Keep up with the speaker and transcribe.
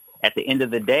at the end of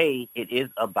the day, it is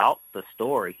about the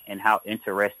story and how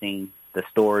interesting the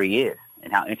story is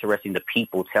and how interesting the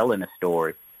people telling the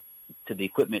story. To the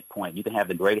equipment point, you can have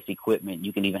the greatest equipment.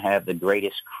 You can even have the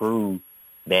greatest crew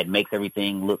that makes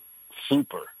everything look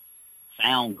super,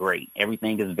 sound great.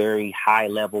 Everything is very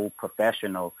high-level,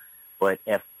 professional. But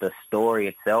if the story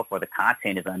itself or the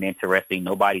content is uninteresting,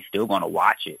 nobody's still going to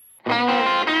watch it.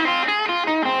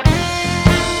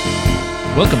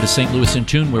 Welcome to St. Louis in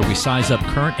Tune, where we size up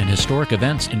current and historic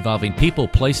events involving people,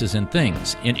 places, and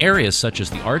things in areas such as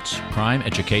the arts, crime,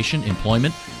 education,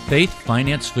 employment, faith,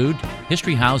 finance, food,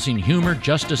 history, housing, humor,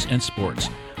 justice, and sports.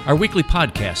 Our weekly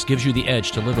podcast gives you the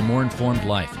edge to live a more informed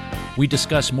life. We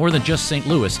discuss more than just St.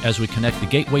 Louis as we connect the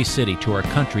gateway city to our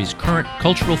country's current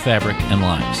cultural fabric and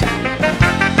lives.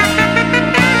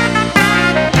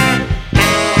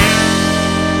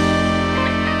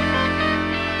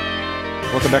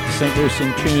 Welcome back to St. Louis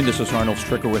in Tune. This is Arnold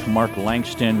Stricker with Mark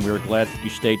Langston. We're glad that you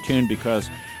stayed tuned because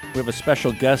we have a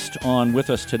special guest on with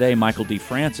us today. Michael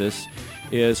DeFrancis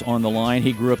is on the line.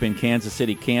 He grew up in Kansas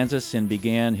City, Kansas, and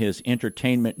began his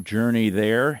entertainment journey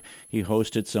there. He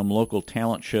hosted some local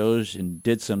talent shows and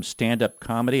did some stand-up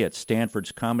comedy at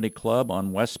Stanford's Comedy Club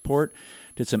on Westport.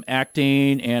 Did some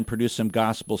acting and produced some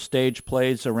gospel stage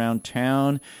plays around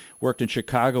town. Worked in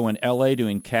Chicago and L.A.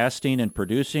 doing casting and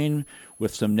producing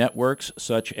with some networks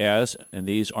such as, and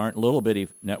these aren't little bitty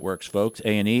networks, folks,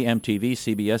 A&E, MTV,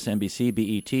 CBS, NBC,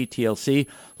 BET, TLC,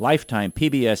 Lifetime,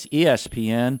 PBS,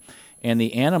 ESPN, and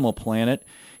the Animal Planet.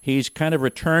 He's kind of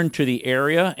returned to the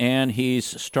area, and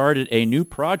he's started a new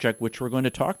project, which we're going to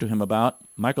talk to him about.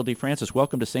 Michael DeFrancis,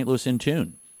 welcome to St. Louis in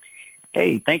Tune.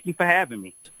 Hey, thank you for having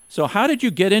me. So how did you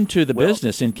get into the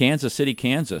business in Kansas City,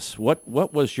 Kansas? What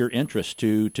was your interest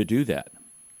to do that?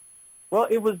 Well,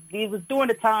 it was during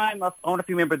the time, I don't know if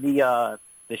you remember the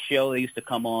show that used to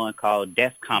come on called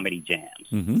Def Comedy Jams.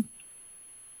 Mm-hmm.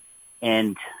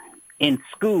 And in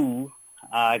school,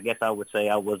 I guess I would say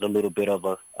I was a little bit of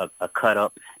a cut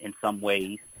up in some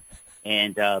ways.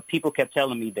 And people kept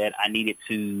telling me that I needed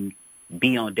to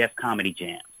be on Def Comedy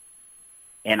Jams.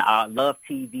 And I love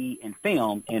TV and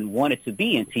film and wanted to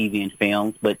be in TV and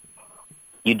films, but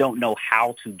you don't know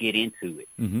how to get into it.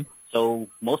 Mm-hmm. So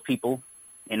most people,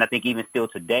 and I think even still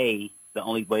today, the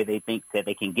only way they think that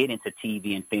they can get into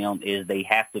TV and film is they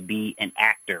have to be an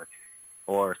actor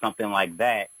or something like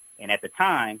that. And at the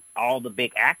time, all the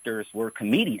big actors were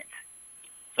comedians.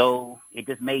 So it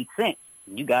just made sense.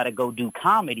 You got to go do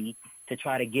comedy to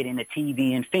try to get into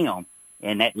TV and film.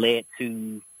 And that led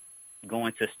to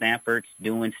going to Stanford,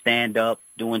 doing stand-up,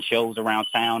 doing shows around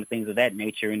town, things of that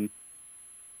nature, and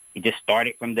it just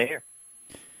started from there.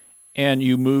 And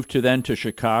you moved to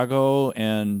Chicago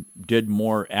and did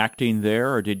more acting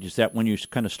there, or is that when you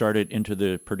kind of started into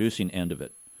the producing end of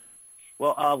it?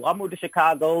 Well, I moved to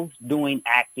Chicago doing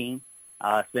acting,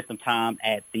 spent some time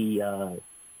at the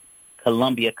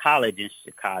Columbia College in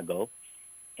Chicago,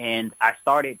 and I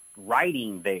started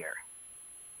writing there.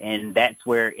 And that's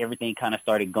where everything kind of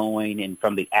started going. And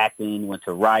from the acting went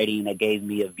to writing. That gave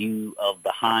me a view of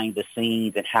behind the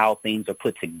scenes and how things are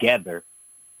put together.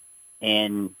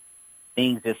 And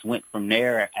things just went from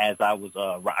there as I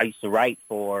used to write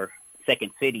for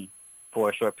Second City for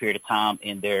a short period of time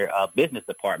in their business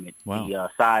department. Wow.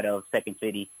 The side of Second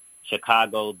City,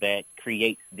 Chicago, that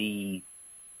creates the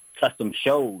custom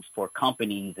shows for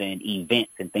companies and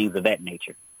events and things of that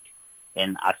nature.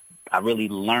 And I really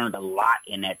learned a lot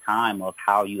in that time of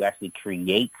how you actually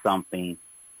create something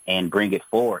and bring it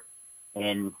forward.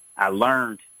 And I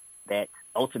learned that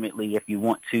ultimately, if you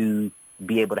want to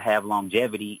be able to have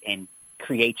longevity and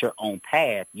create your own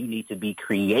path, you need to be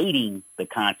creating the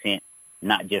content,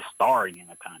 not just starring in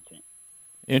the content.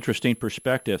 Interesting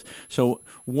perspective. So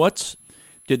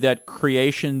did that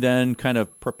creation then kind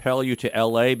of propel you to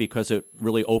L.A. because it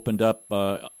really opened up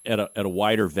at a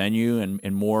wider venue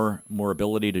and more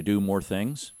ability to do more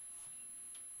things?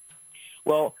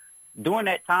 Well, during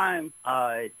that time,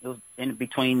 it was in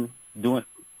between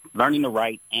learning to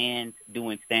write and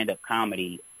doing stand-up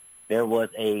comedy. There was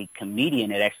a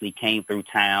comedian that actually came through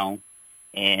town,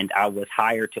 and I was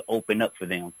hired to open up for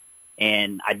them.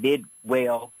 And I did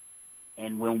well,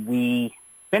 and when we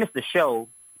finished the show,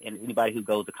 and anybody who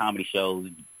goes to comedy shows,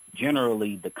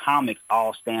 generally the comics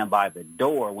all stand by the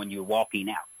door when you're walking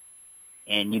out.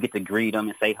 And you get to greet them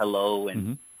and say hello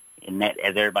and that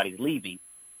as everybody's leaving.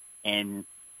 And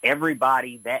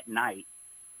everybody that night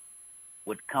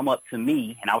would come up to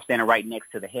me, and I was standing right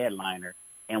next to the headliner,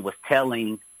 and was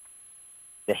telling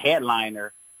the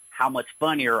headliner how much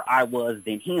funnier I was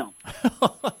than him.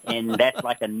 And that's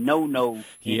like a no-no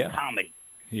in comedy.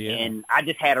 Yeah. And I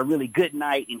just had a really good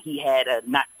night, and he had a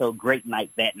not so great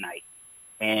night that night.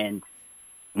 And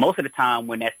most of the time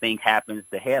when that thing happens,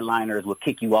 the headliners will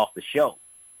kick you off the show.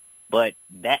 But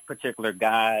that particular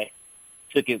guy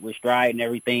took it with stride and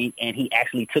everything, and he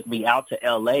actually took me out to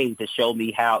L.A. to show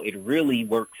me how it really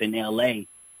works in L.A.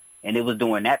 And it was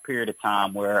during that period of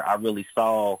time where I really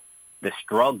saw the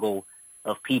struggle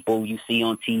of people you see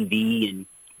on TV and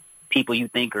people you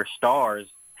think are stars,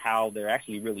 how they're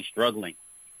actually really struggling,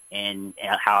 and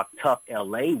how tough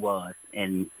L.A. was.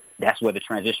 And that's where the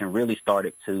transition really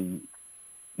started to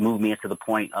move me into the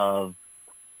point of,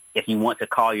 if you want to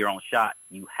call your own shot,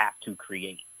 you have to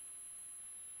create.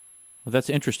 Well,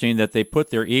 that's interesting that they put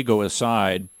their ego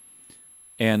aside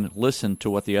and listened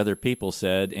to what the other people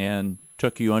said and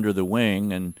took you under the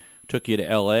wing and took you to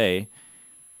L.A.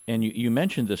 And you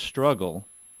mentioned the struggle.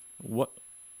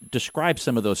 Describe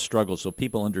some of those struggles so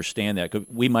people understand that. 'Cause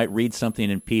we might read something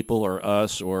in People or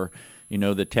Us or,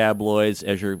 the tabloids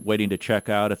as you're waiting to check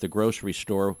out at the grocery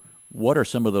store. What are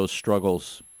some of those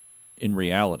struggles in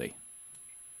reality?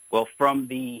 Well, from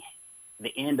the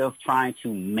end of trying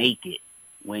to make it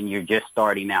when you're just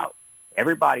starting out,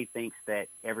 everybody thinks that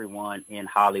everyone in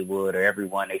Hollywood or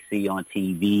everyone they see on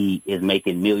TV is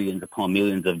making millions upon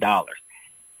millions of dollars.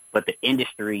 But the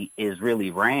industry is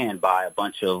really ran by a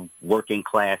bunch of working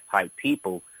class type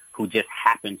people who just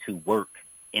happen to work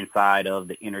inside of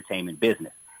the entertainment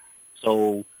business.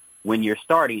 So when you're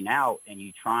starting out and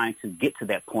you're trying to get to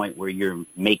that point where you're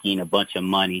making a bunch of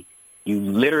money, you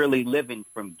literally living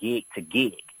from gig to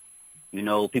gig.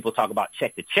 People talk about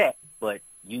check to check, but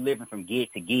you living from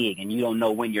gig to gig, and you don't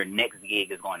know when your next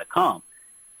gig is going to come.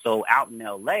 So out in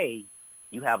L.A.,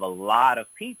 you have a lot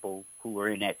of people who are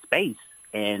in that space,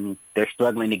 and they're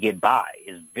struggling to get by.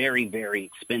 It's very, very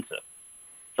expensive.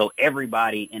 So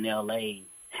everybody in L.A.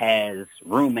 has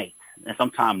roommates, and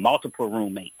sometimes multiple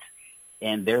roommates,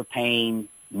 and they're paying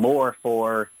more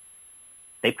to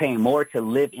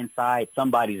live inside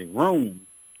somebody's room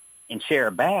and share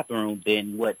a bathroom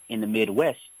than what in the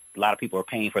Midwest a lot of people are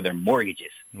paying for their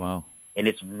mortgages. Wow. And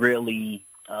it's really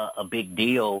a big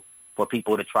deal for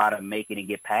people to try to make it and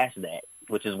get past that,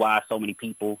 which is why so many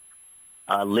people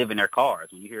live in their cars.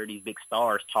 When you hear these big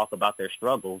stars talk about their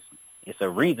struggles, it's a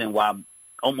reason why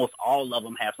almost all of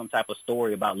them have some type of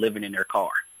story about living in their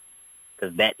car,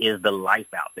 because that is the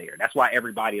life out there. That's why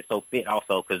everybody is so fit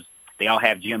also, because they all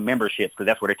have gym memberships, because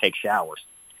that's where they take showers.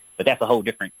 But that's a whole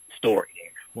different story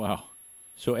there. Wow.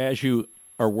 So as you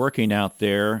are working out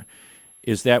there,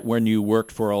 is that when you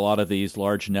worked for a lot of these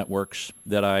large networks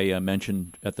that I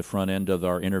mentioned at the front end of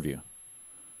our interview?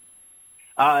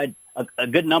 A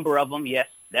good number of them, yes.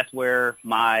 That's where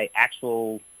my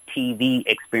actual TV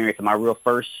experience, my real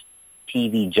first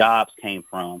TV jobs came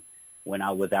from when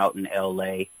I was out in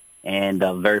L.A. And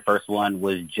the very first one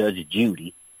was Judge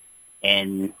Judy.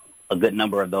 And a good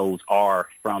number of those are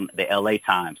from the L.A.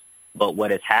 Times. But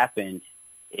what has happened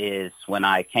is when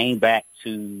I came back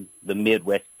to the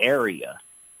Midwest area,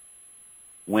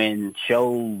 when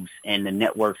shows and the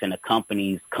networks and the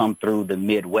companies come through the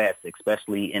Midwest,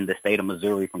 especially in the state of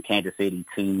Missouri from Kansas City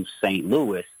to St.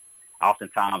 Louis,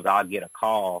 oftentimes I'll get a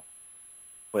call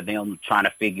for them trying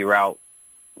to figure out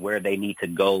where they need to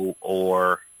go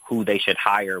or who they should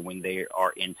hire when they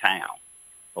are in town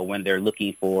or when they're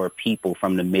looking for people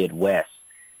from the Midwest.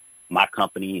 My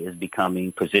company is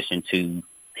becoming positioned to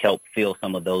help fill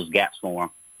some of those gaps for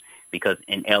them, because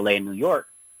in L.A. and New York,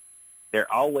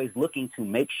 they're always looking to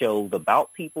make shows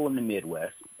about people in the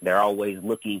Midwest. They're always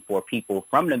looking for people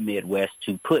from the Midwest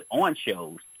to put on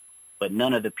shows, but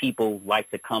none of the people like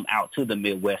to come out to the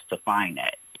Midwest to find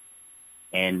that.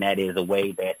 And that is a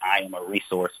way that I am a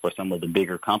resource for some of the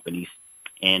bigger companies.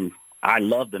 And I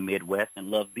love the Midwest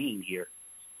and love being here.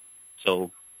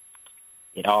 So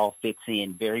it all fits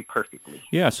in very perfectly.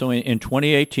 Yeah, so in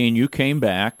 2018, you came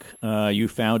back. You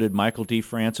founded Michael D.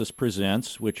 Francis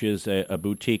Presents, which is a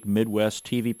boutique Midwest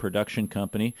TV production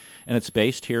company, and it's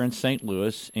based here in St.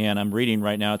 Louis. And I'm reading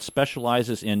right now, it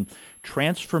specializes in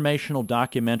transformational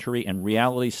documentary and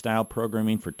reality-style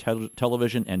programming for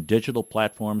television and digital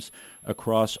platforms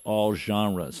across all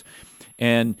genres.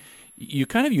 And you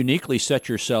kind of uniquely set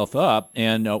yourself up.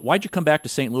 And why'd you come back to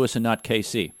St. Louis and not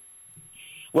KC?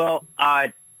 Well,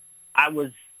 the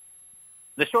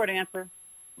short answer,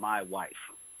 my wife.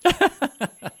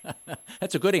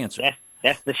 That's a good answer.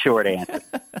 That's the short answer.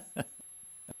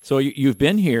 So you've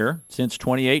been here since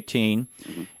 2018,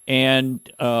 mm-hmm. And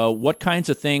what kinds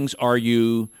of things are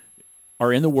in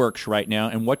the works right now,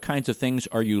 and what kinds of things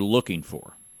are you looking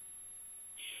for?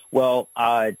 Well,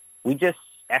 we just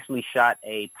actually shot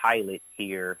a pilot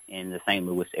here in the St.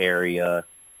 Louis area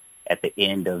at the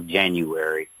end of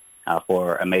January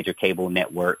for a major cable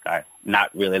network. I'm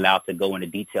not really allowed to go into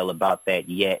detail about that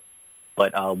yet.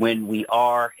 But when we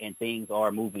are and things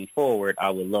are moving forward, I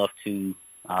would love to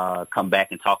come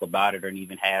back and talk about it, or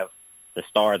even have the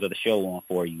stars of the show on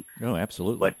for you. Oh,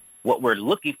 absolutely. But what we're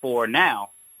looking for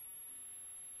now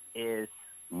is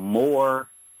more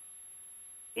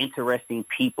interesting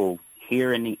people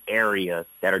here in the area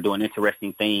that are doing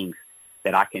interesting things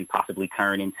that I can possibly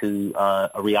turn into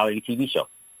a reality TV show.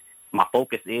 My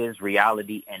focus is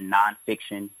reality and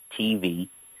nonfiction TV.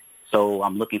 So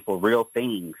I'm looking for real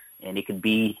things, and it could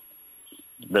be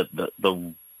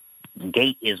the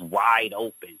gate is wide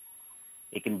open.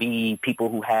 It can be people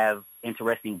who have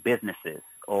interesting businesses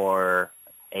or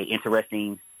a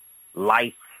interesting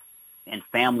life and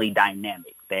family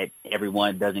dynamic that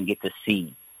everyone doesn't get to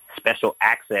see. Special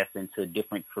access into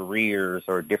different careers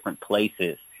or different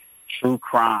places. True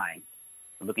crime.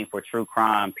 I'm looking for true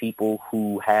crime, people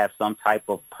who have some type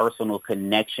of personal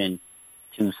connection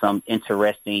to some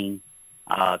interesting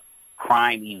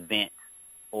crime event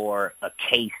or a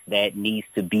case that needs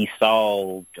to be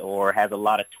solved or has a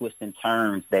lot of twists and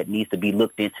turns that needs to be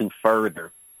looked into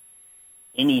further.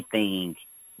 Anything.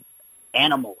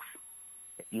 Animals.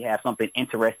 If you have something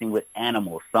interesting with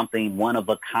animals, something one of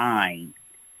a kind,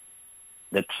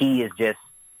 the key is just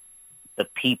the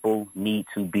people need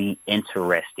to be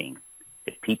interesting.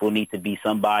 The people need to be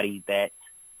somebody that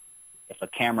if a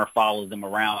camera follows them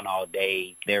around all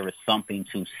day, there is something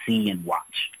to see and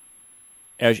watch.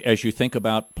 As you think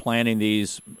about planning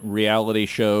these reality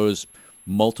shows,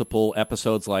 multiple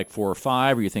episodes like 4 or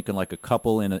 5, are you thinking like a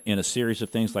couple in a series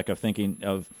of things? Like I'm thinking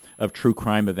of true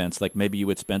crime events, like maybe you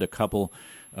would spend a couple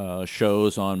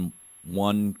shows on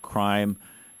one crime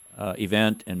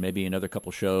event and maybe another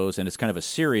couple shows, and it's kind of a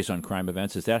series on crime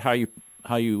events. Is that how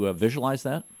you visualize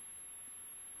that?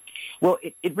 Well,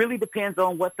 it really depends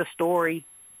on what the story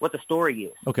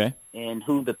is. Okay. And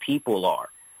who the people are.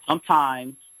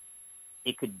 Sometimes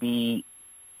it could be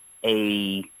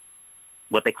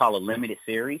what they call a limited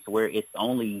series, where it's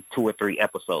only 2 or 3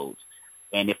 episodes,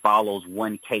 and it follows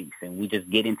one case, and we just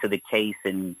get into the case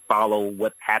and follow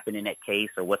what happened in that case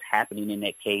or what's happening in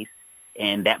that case,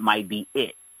 and that might be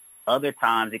it. Other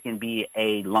times it can be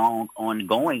a long,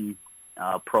 ongoing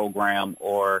program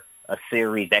or a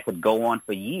series that could go on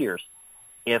for years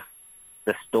if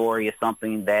the story is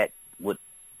something that would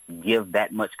give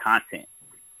that much content.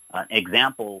 An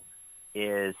example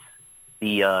is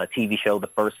the TV show The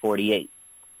First 48.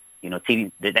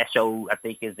 That show, I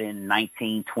think, is in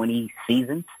 19, 20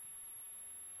 seasons,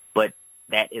 but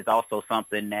that is also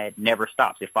something that never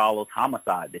stops. It follows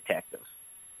homicide detectives.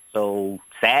 So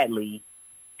sadly,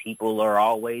 people are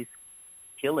always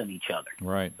killing each other.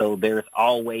 Right. So there's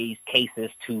always cases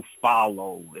to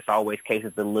follow. There's always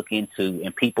cases to look into,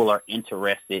 and people are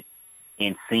interested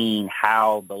in seeing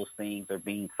how those things are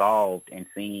being solved and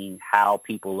seeing how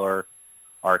people are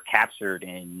captured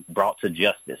and brought to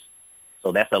justice.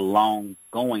 So that's a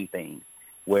long-going thing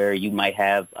where you might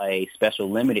have a special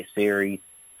limited series,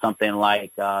 something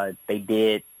like they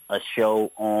did a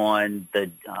show on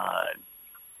the,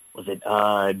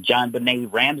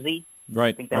 JonBenet Ramsey?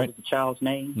 Right. I think that was the child's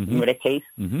name. Mm-hmm. Remember that case?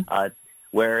 Mm-hmm.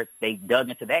 Where they dug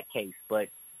into that case, but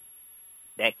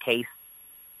that case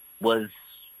was,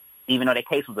 even though that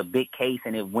case was a big case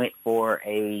and it went for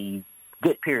a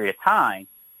good period of time,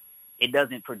 it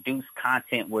doesn't produce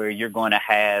content where you're going to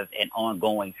have an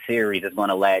ongoing series that's going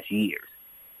to last years.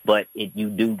 But you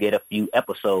do get a few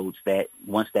episodes that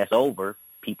once that's over,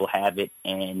 people have it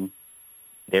and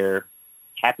they're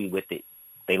happy with it.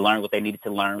 They learned what they needed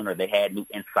to learn, or they had new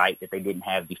insight that they didn't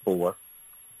have before.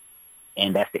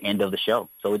 And that's the end of the show.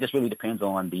 So it just really depends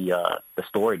on the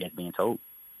story that's being told.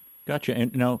 Gotcha.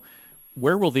 And now,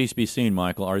 where will these be seen,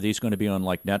 Michael? Are these going to be on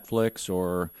like Netflix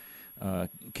or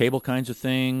cable kinds of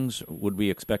things? Would we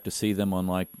expect to see them on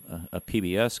like a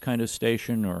PBS kind of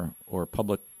station or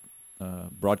public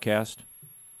broadcast?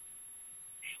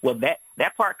 Well,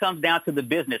 that part comes down to the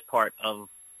business part of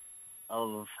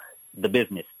the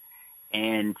business.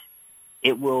 And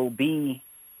it will be,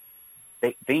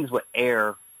 things will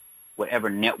air whatever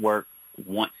network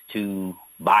wants to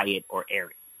buy it or air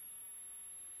it.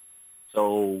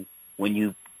 So when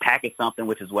you package something,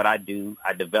 which is what I do,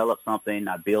 I develop something,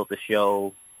 I build the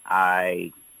show,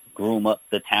 I groom up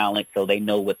the talent so they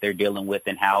know what they're dealing with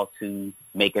and how to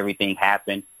make everything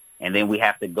happen. And then we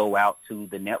have to go out to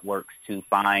the networks to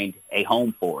find a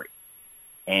home for it.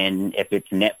 And if it's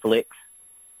Netflix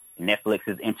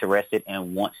is interested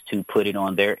and wants to put it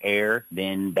on their air,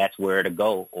 then that's where to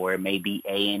go. Or it may be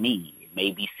A&E, it may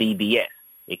be CBS,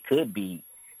 it could be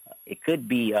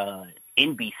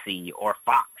NBC or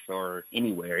Fox. or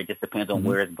anywhere. It just depends on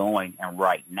where it's going. And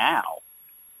right now,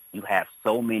 you have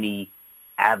so many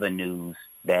avenues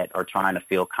that are trying to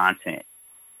fill content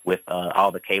with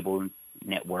all the cable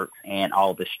networks and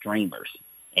all the streamers.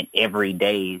 And every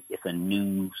day it's a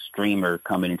new streamer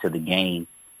coming into the game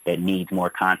that needs more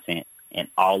content. And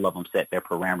all of them set their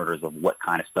parameters of what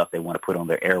kind of stuff they want to put on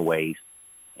their airwaves.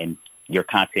 And your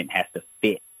content has to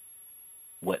fit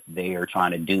what they are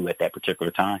trying to do at that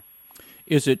particular time.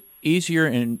 Is it easier,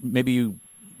 and maybe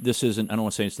this isn't, I don't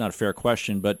want to say it's not a fair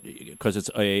question, but because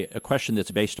it's a question that's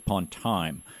based upon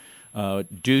time.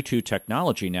 Due to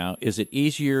technology now, is it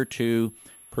easier to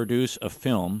produce a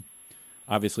film,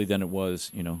 obviously, than it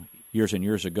was, years and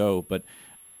years ago, but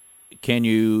can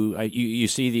you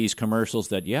see these commercials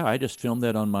that, I just filmed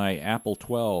that on my Apple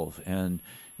 12 and,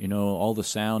 all the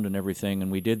sound and everything,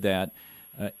 and we did that.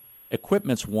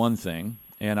 Equipment's one thing,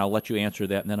 and I'll let you answer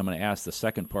that, and then I'm going to ask the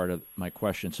second part of my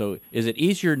question. So is it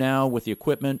easier now with the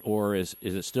equipment, or is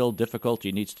it still difficult?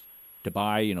 You need to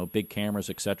buy, big cameras,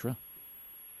 et cetera?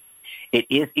 It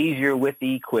is easier with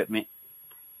the equipment.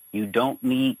 You don't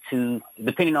need to,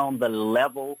 depending on the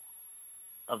level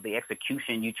of the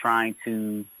execution you're trying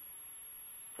to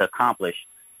accomplish,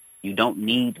 you don't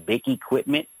need big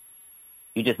equipment.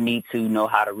 You just need to know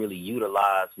how to really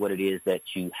utilize what it is that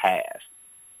you have.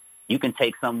 You can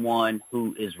take someone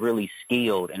who is really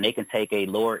skilled, and they can take a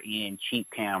lower-end cheap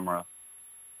camera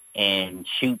and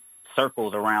shoot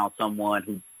circles around someone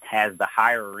who has the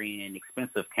higher-end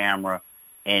expensive camera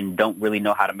and don't really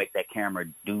know how to make that camera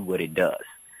do what it does.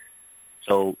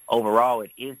 So overall,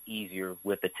 it is easier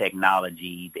with the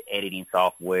technology, the editing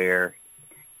software,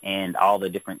 and all the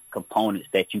different components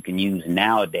that you can use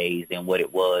nowadays than what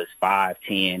it was 5,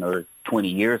 10, or 20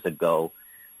 years ago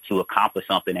to accomplish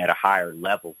something at a higher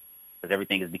level, because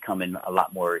everything is becoming a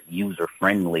lot more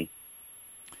user-friendly.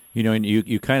 And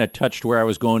you kind of touched where I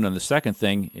was going on the second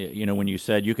thing, when you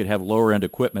said you could have lower-end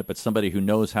equipment, but somebody who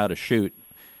knows how to shoot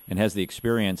and has the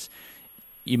experience,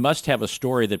 you must have a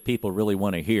story that people really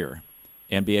want to hear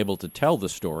and be able to tell the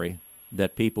story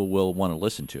that people will want to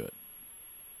listen to it.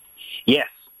 Yes.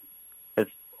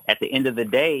 At the end of the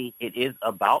day, it is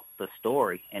about the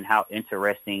story and how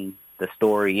interesting the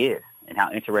story is and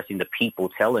how interesting the people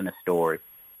telling the story.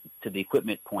 To the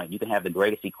equipment point, you can have the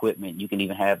greatest equipment. You can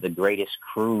even have the greatest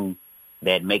crew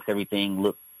that makes everything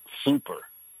look super,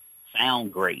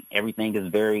 sound great. Everything is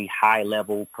very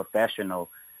high-level, professional.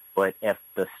 But if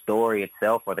the story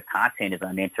itself or the content is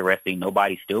uninteresting,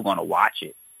 nobody's still going to watch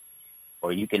it.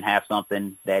 Or you can have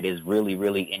something that is really,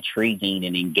 really intriguing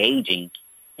and engaging,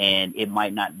 and it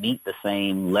might not meet the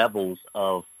same levels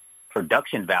of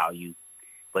production value,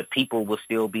 but people will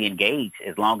still be engaged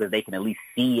as long as they can at least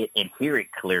see it and hear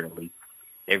it clearly.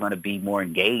 They're going to be more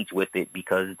engaged with it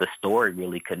because the story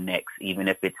really connects, even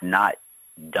if it's not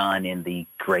done in the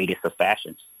greatest of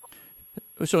fashions.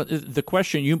 So the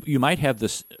question, you might have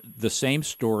the same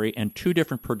story and two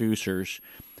different producers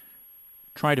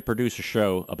try to produce a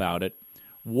show about it.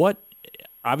 What,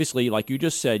 obviously, like you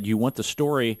just said, you want the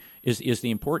story is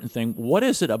the important thing. What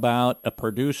is it about a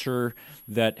producer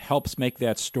that helps make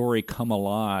that story come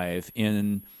alive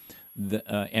in the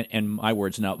and my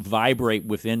words now, vibrate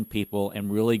within people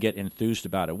and really get enthused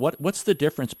about it? What's the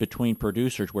difference between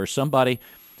producers where somebody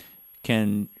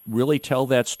can really tell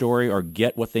that story or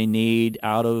get what they need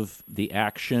out of the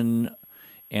action,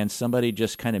 and somebody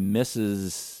just kind of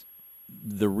misses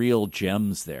the real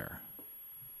gems there?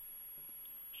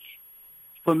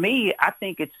 For me, I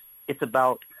think it's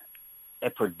about a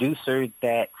producer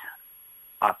that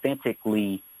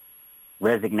authentically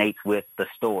resonates with the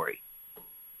story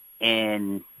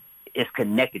and is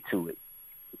connected to it.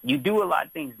 You do a lot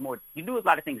of things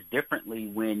differently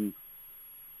when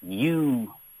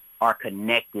you are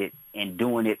connected and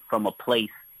doing it from a place,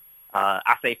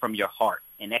 I say from your heart,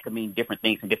 and that could mean different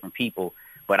things to different people.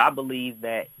 But I believe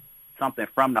that something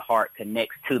from the heart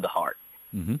connects to the heart.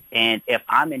 Mm-hmm. And if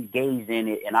I'm engaged in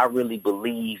it and I really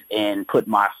believe and put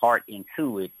my heart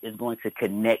into it, it's going to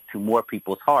connect to more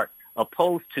people's heart,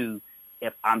 opposed to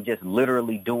if I'm just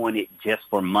literally doing it just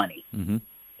for money. Mm-hmm.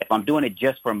 If I'm doing it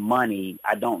just for money,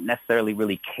 I don't necessarily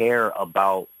really care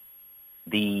about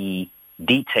the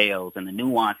details and the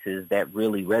nuances that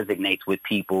really resonates with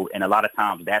people. And a lot of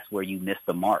times that's where you miss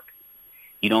the mark.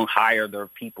 You don't hire the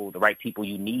right people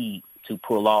you need to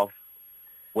pull off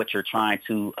what you're trying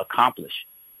to accomplish,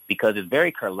 because it's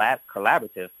very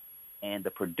collaborative, and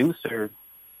the producer's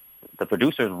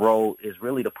role is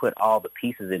really to put all the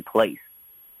pieces in place.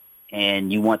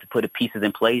 And you want to put the pieces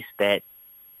in place that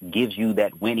gives you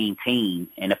that winning team.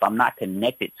 And if I'm not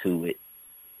connected to it,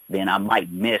 then I might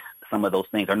miss some of those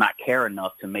things or not care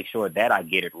enough to make sure that I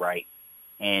get it right.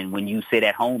 And when you sit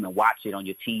at home and watch it on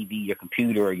your TV, your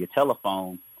computer, or your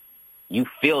telephone, you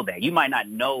feel that. You might not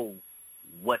know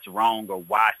what's wrong or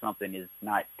why something is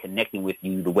not connecting with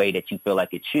you the way that you feel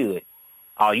like it should.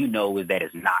 All you know is that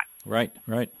it's not. Right.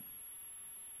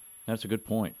 That's a good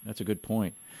point.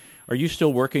 Are you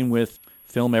still working with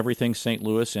Film Everything St.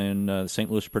 Louis and the St.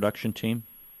 Louis production team?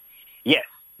 Yes.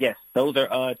 Those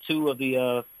are two of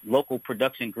the local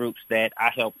production groups that I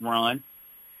help run.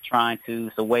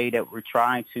 It's a way that we're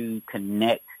trying to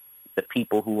connect the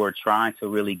people who are trying to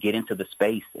really get into the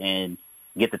space and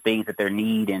get the things that they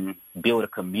need and build a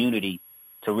community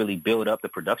to really build up the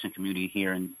production community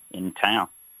here in town.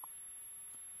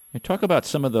 And talk about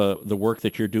some of the work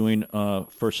that you're doing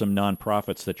for some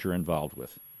nonprofits that you're involved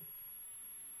with.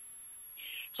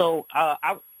 So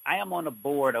I am on the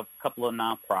board of a couple of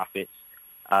nonprofits.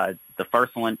 The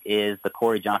first one is the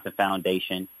Corey Johnson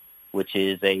Foundation, which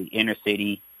is a inner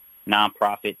city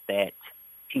nonprofit that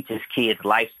teaches kids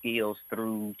life skills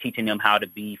through teaching them how to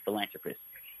be philanthropists.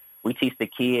 We teach the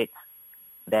kids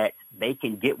that they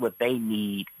can get what they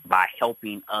need by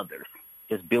helping others,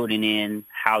 just building in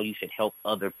how you should help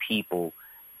other people.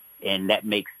 And that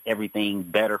makes everything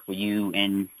better for you,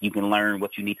 and you can learn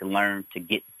what you need to learn to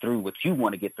get through what you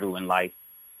want to get through in life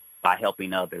by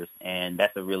helping others. And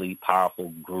that's a really powerful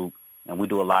group. And we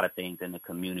do a lot of things in the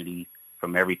community,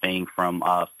 from everything from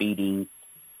feeding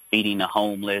the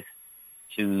homeless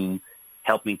to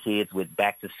helping kids with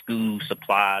back-to-school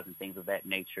supplies and things of that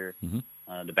nature.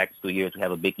 Mm-hmm. The back-to-school years, we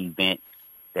have a big event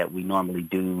that we normally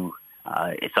do.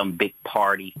 It's some big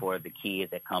party for the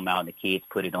kids that come out, and the kids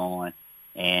put it on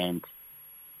and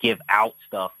give out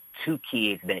stuff to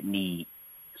kids that need,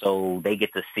 so they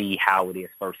get to see how it is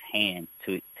firsthand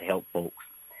to help folks.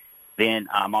 Then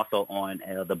I'm also on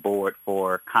the board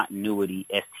for Continuity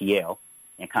STL,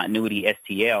 and Continuity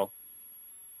STL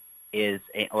is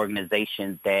an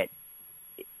organization that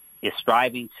is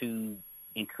striving to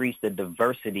increase the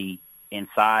diversity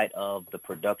inside of the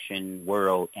production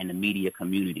world and the media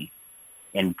community,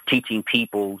 and teaching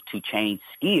people to change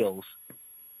skills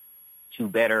to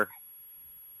better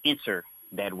enter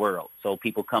that world. So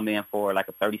people come in for like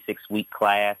a 36-week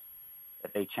class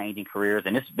that they changing careers.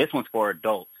 And this one's for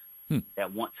adults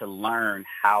that want to learn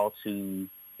how to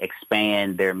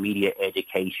expand their media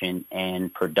education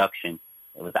and production.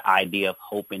 It was the idea of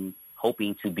hoping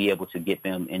to be able to get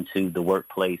them into the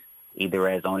workplace, either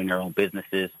as owning their own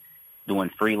businesses, doing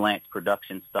freelance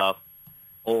production stuff,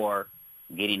 or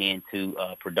getting into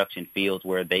production fields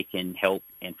where they can help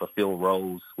and fulfill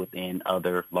roles within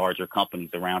other larger companies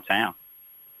around town.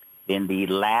 Then the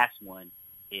last one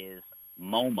is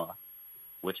MoMA,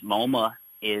 which MoMA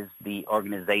is the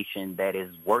organization that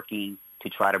is working to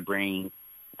try to bring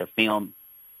the film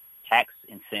tax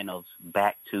incentives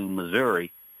back to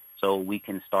Missouri so we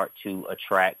can start to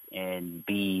attract and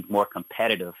be more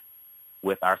competitive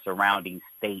with our surrounding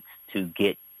states to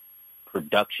get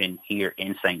production here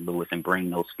in St. Louis and bring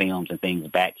those films and things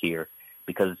back here,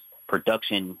 because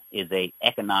production is a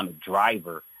economic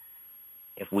driver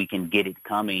if we can get it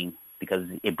coming, because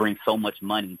it brings so much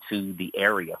money to the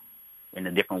area in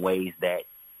the different ways that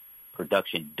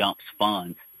production dumps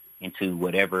funds into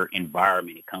whatever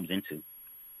environment it comes into.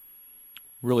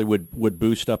 Really would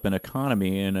boost up an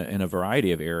economy in a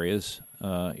variety of areas.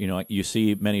 You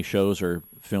see many shows are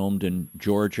filmed in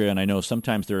Georgia, and I know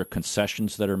sometimes there are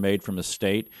concessions that are made from the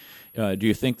state. Do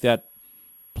you think that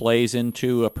plays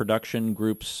into a production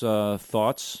group's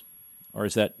thoughts, or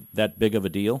is that big of a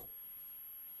deal?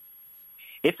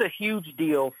 It's a huge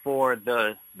deal for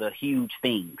the huge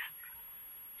things.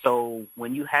 So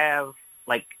when you have,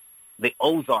 like, the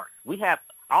Ozarks, we have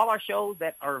all our shows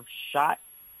that are shot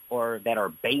or that are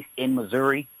based in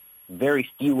Missouri, very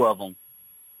few of them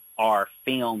are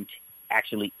filmed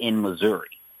actually in Missouri.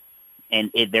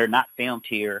 And they're not filmed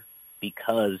here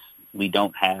because we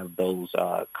don't have those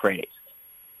credits.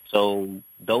 So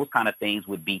those kind of things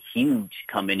would be huge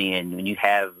coming in when you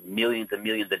have millions and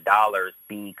millions of dollars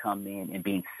being come in and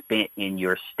being spent in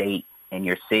your state and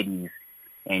your cities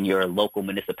and your local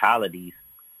municipalities.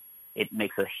 It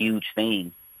makes a huge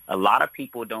thing. A lot of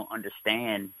people don't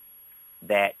understand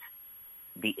that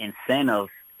the incentives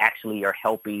actually are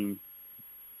helping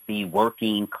the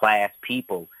working class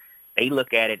people. They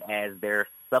look at it as they're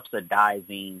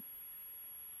subsidizing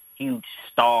huge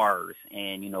stars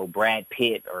and, Brad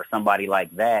Pitt or somebody like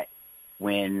that,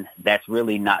 when that's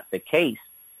really not the case.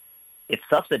 It's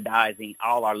subsidizing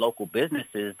all our local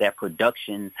businesses that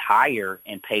productions hire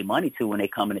and pay money to when they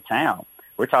come into town.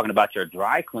 We're talking about your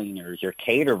dry cleaners, your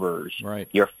caterers, right,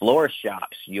 your floor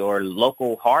shops, your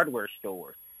local hardware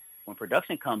stores. When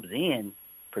production comes in,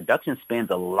 production spends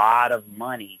a lot of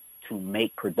money to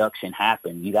make production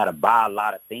happen. You got to buy a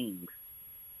lot of things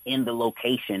in the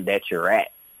location that you're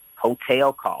at.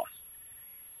 Hotel costs,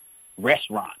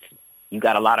 restaurants. You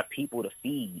got a lot of people to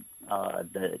feed.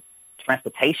 The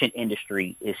transportation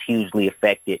industry is hugely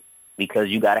affected because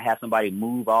you got to have somebody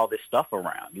move all this stuff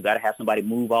around. You got to have somebody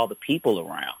move all the people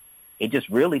around. It just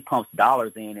really pumps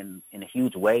dollars in a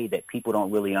huge way that people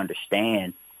don't really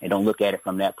understand and don't look at it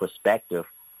from that perspective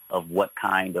of what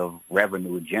kind of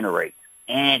revenue it generates.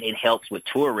 And it helps with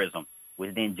tourism,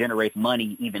 which then generates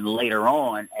money even later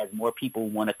on as more people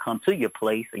want to come to your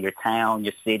place or your town,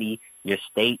 your city, your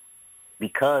state,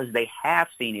 because they have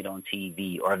seen it on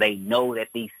TV or they know that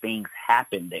these things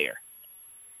happen there.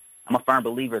 I'm a firm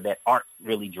believer that art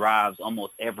really drives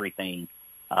almost everything,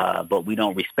 but we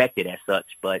don't respect it as such.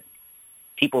 But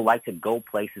people like to go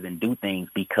places and do things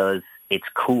because it's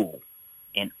cool,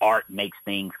 and art makes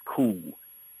things cool.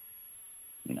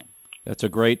 You know, that's a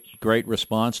great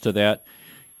response to that.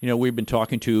 You know, we've been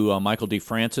talking to Michael D.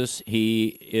 Francis.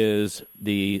 He is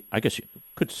I guess you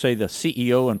could say, the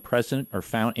CEO and president or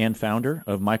founder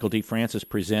of Michael D. Francis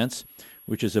Presents,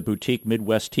 which is a boutique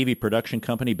Midwest TV production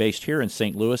company based here in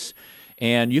St. Louis.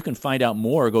 And you can find out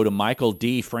more. Go to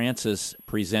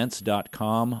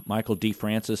michaeldfrancispresents.com,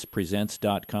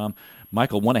 michaeldfrancispresents.com.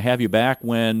 Michael, want to have you back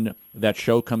when that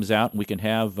show comes out and we can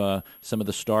have some of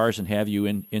the stars and have you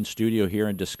in studio here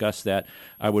and discuss that.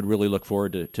 I would really look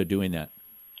forward to doing that.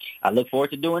 I look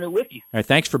forward to doing it with you. All right,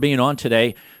 thanks for being on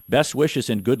today. Best wishes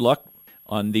and good luck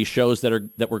on these shows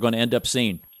that we're going to end up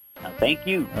seeing. Thank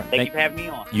you. Thank you for having me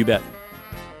on. You bet.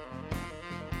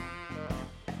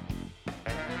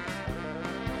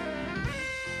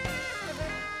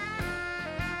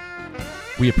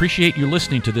 We appreciate you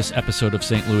listening to this episode of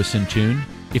St. Louis in Tune.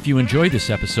 If you enjoyed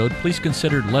this episode, please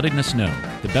consider letting us know.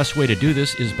 The best way to do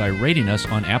this is by rating us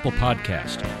on Apple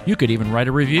Podcast. You could even write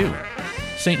a review.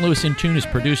 St. Louis in Tune is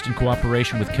produced in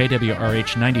cooperation with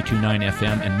KWRH 92.9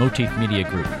 FM and Motif Media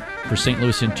Group. For St.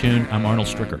 Louis in Tune, I'm Arnold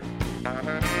Stricker.